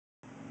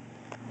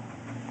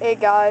Hey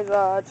guys,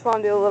 I just want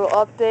to do a little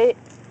update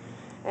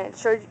and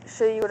show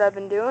you what I've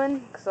been doing,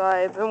 because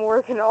I've been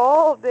working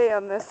all day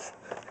on this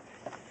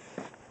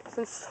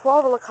since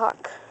 12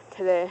 o'clock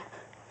today,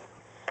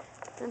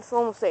 and it's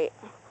almost 8.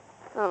 I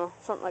don't know,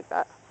 something like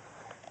that.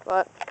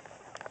 But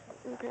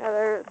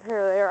yeah,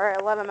 here they are.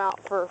 I let them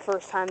out for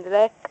first time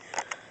today.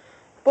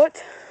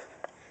 But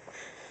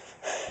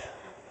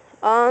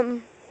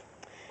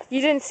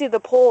you didn't see the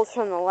poles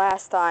from the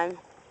last time.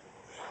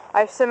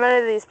 I've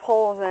cemented these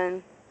poles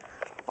in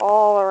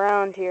all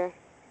around here.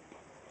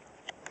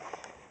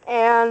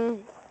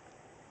 And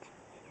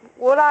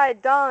what I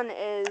had done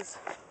is,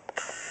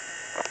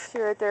 see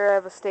right there, I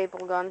have a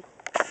staple gun.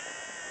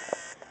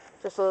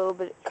 Just a little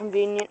bit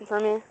convenient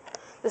for me.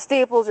 The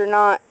staples are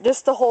not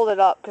just to hold it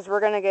up, because we're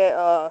gonna get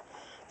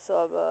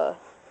some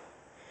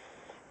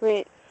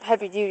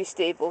heavy duty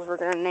staples we're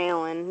gonna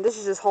nail in. This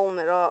is just holding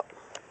it up.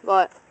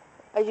 But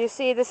as you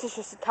see, this is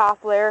just the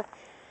top layer,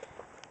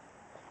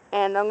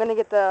 and I'm gonna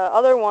get the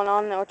other one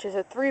on there, which is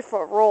a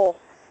 3-foot roll.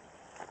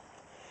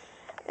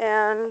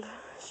 And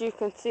as you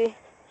can see,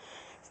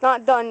 it's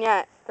not done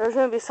yet. There's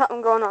going to be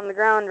something going on the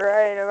ground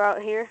right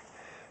about here.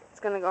 It's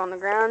going to go on the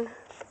ground.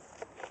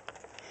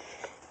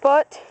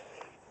 But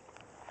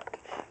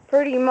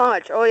pretty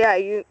much, oh yeah,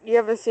 you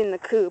haven't seen the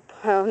coop.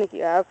 I don't think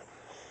you have,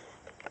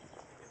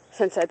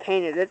 since I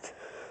painted it.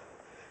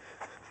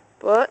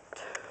 But,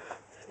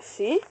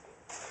 see?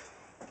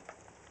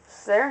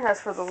 It's there.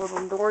 That's where the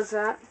little door's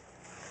at.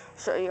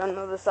 Show you on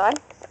the other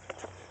side.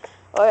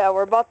 Oh yeah,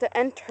 we're about to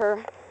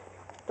enter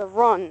the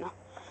run. How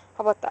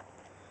about that?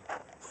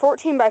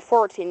 14 by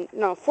 14.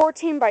 No,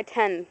 14 by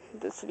 10,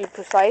 to be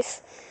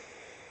precise.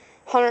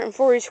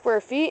 140 square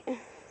feet.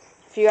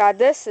 If you add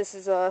this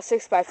is a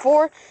 6 by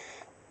 4.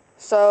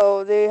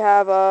 So they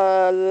have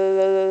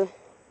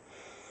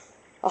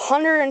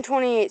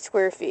 128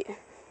 square feet.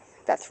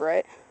 That's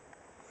right.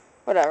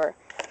 Whatever.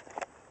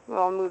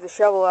 Well, I'll move the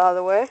shovel out of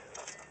the way.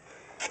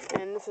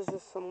 And this is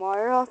just some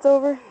wire left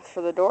over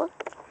for the door.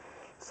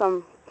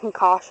 Some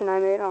concoction I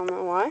made, I don't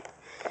know why.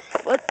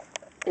 But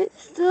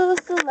it's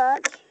just a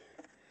latch.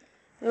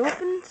 It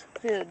opens.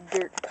 See the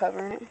dirt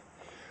covering it.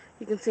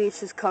 You can see it's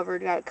just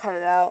covered. Gotta cut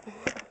it out.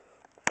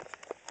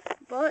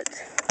 But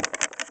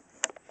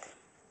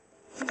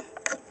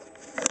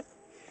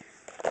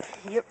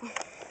yep,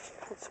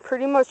 that's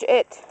pretty much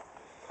it.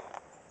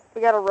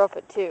 We gotta rough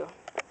it too.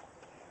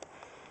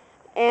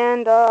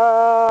 And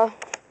I'll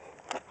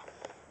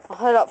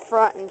head up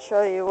front and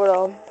show you what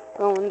I'm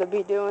going to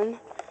be doing.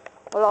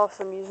 What else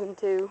I'm using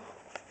too.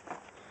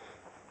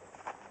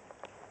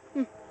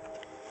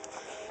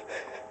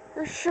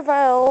 There's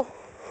Chevelle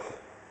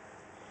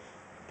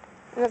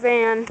in a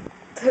van.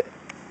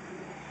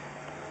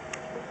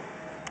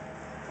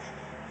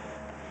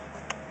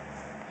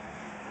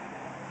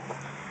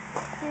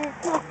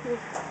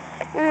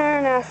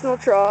 International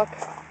truck.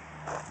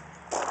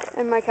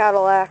 And my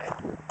Cadillac.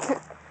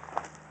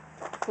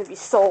 It'd be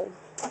sold.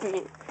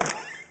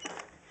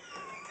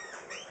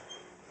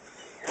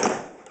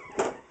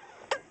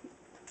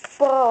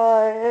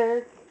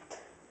 But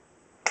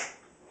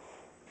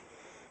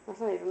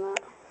that's not even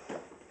that.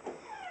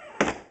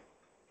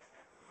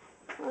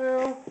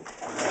 Well,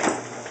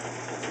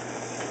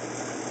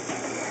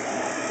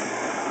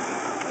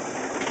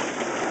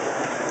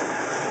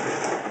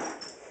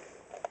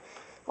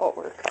 it'll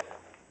work.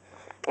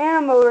 And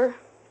a motor.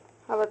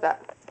 How about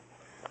that?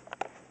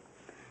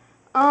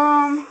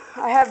 I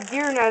have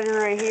gear netting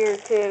right here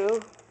too.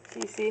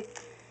 You see,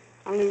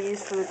 I'm gonna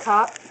use for the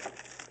top.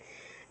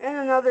 And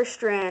another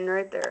strand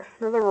right there.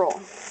 Another roll.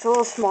 It's a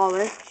little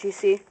smaller, as you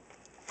see.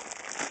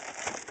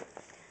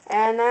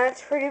 And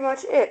that's pretty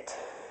much it.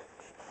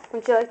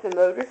 Don't you like the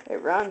motor?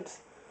 It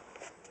runs.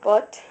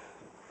 But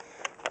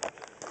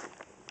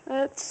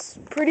that's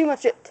pretty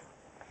much it.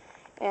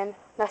 And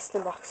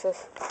nesting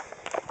boxes.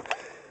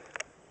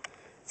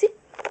 See?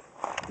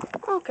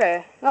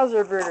 Okay, that was a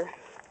reverter.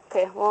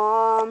 Okay,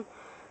 well,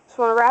 just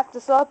want to wrap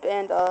this up,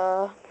 and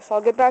guess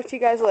I'll get back to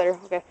you guys later.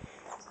 Okay,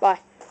 bye.